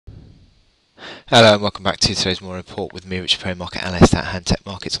Hello and welcome back to today's morning report with me, Rich Pro Market Analyst at Handtech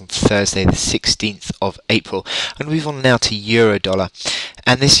Markets on Thursday the 16th of April. I'm going to move on now to Euro Dollar,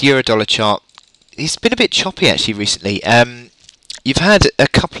 and this Euro Dollar chart, it's been a bit choppy actually recently. You've had a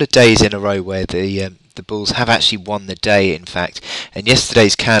couple of days in a row where the bulls have actually won the day, in fact, and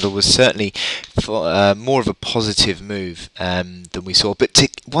yesterday's candle was certainly more of a positive move than we saw. But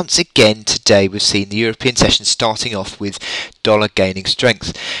once again today we've seen the European session starting off with dollar gaining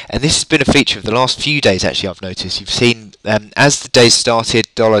strength, and this has been a feature of the last few days. Actually, I've noticed you've seen as the days started,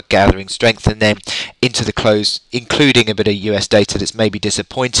 dollar gathering strength, and then into the close, including a bit of US data that's maybe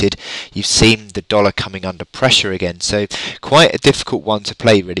disappointed, you've seen the dollar coming under pressure again. So quite a difficult one to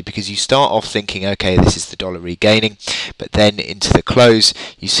play really, because you start off thinking, okay, this is the dollar regaining, but then into the close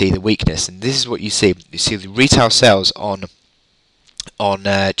you see the weakness, and this is what you see. You see the retail sales on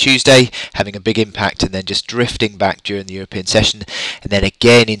Tuesday having a big impact, and then just drifting back during the European session, and then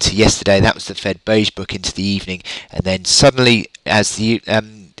again into yesterday. That was the Fed beige book into the evening, and then suddenly as the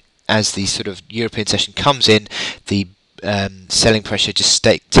sort of European session comes in, the selling pressure just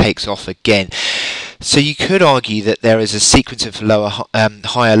takes off again. So you could argue that there is a sequence of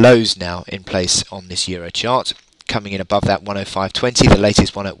higher lows now in place on this Euro chart, coming in above that 105.20, the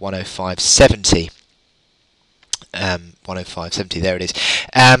latest one at 105.70. 105.70, there it is.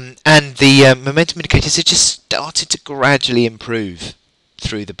 And the momentum indicators have just started to gradually improve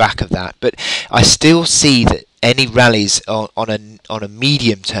through the back of that, but I still see that any rallies on a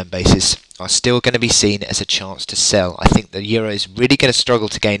medium-term basis are still going to be seen as a chance to sell. I think the euro is really going to struggle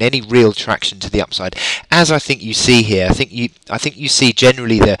to gain any real traction to the upside, as I think you see here. I think you see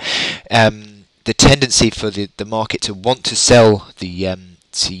generally the tendency for the market to want to sell the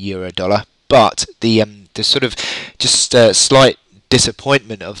euro dollar, but the sort of just slight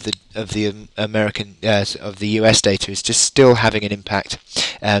disappointment of the American of the US data is just still having an impact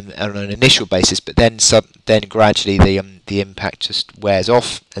on an initial basis, but then gradually the impact just wears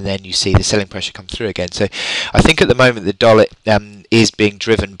off, and then you see the selling pressure come through again. So I think at the moment the dollar is being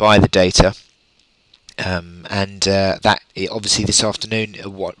driven by the data. And that obviously this afternoon,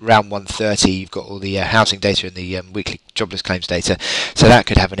 around 1:30, you've got all the housing data and the weekly jobless claims data, so that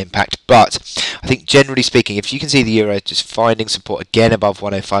could have an impact. But I think generally speaking, if you can see the euro just finding support again above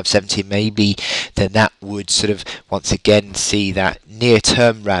 105.70, maybe then that would sort of once again see that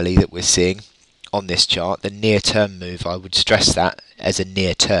near-term rally that we're seeing on this chart, the near-term move. I would stress that as a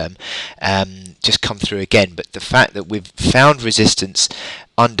near-term, just come through again. But the fact that we've found resistance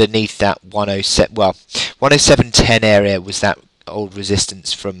underneath that 107.10 area was that old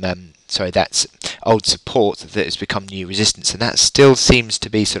resistance from that's old support that has become new resistance, and that still seems to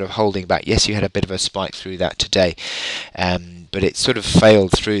be sort of holding back. Yes, you had a bit of a spike through that today, but it sort of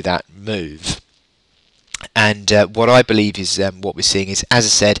failed through that move. And what I believe is what we're seeing is, as I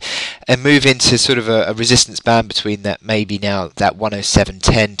said, a move into sort of a resistance band between that, maybe now that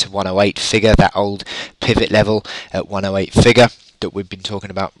 107.10 to 108 figure, that old pivot level at 108 figure that we've been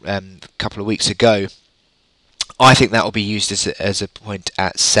talking about a couple of weeks ago. I think that will be used as a point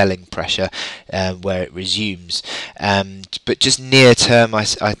at selling pressure where it resumes. But just near term, I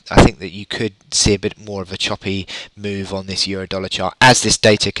think that you could see a bit more of a choppy move on this euro dollar chart as this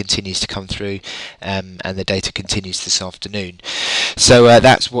data continues to come through, and the data continues this afternoon. So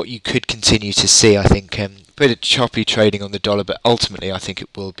that's what you could continue to see. I think a bit of choppy trading on the dollar, but ultimately I think it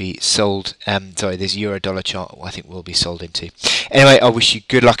will be sold. This euro dollar chart I think will be sold into. Anyway, I wish you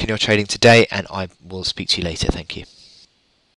good luck in your trading today, and I will speak to you later. Thank you.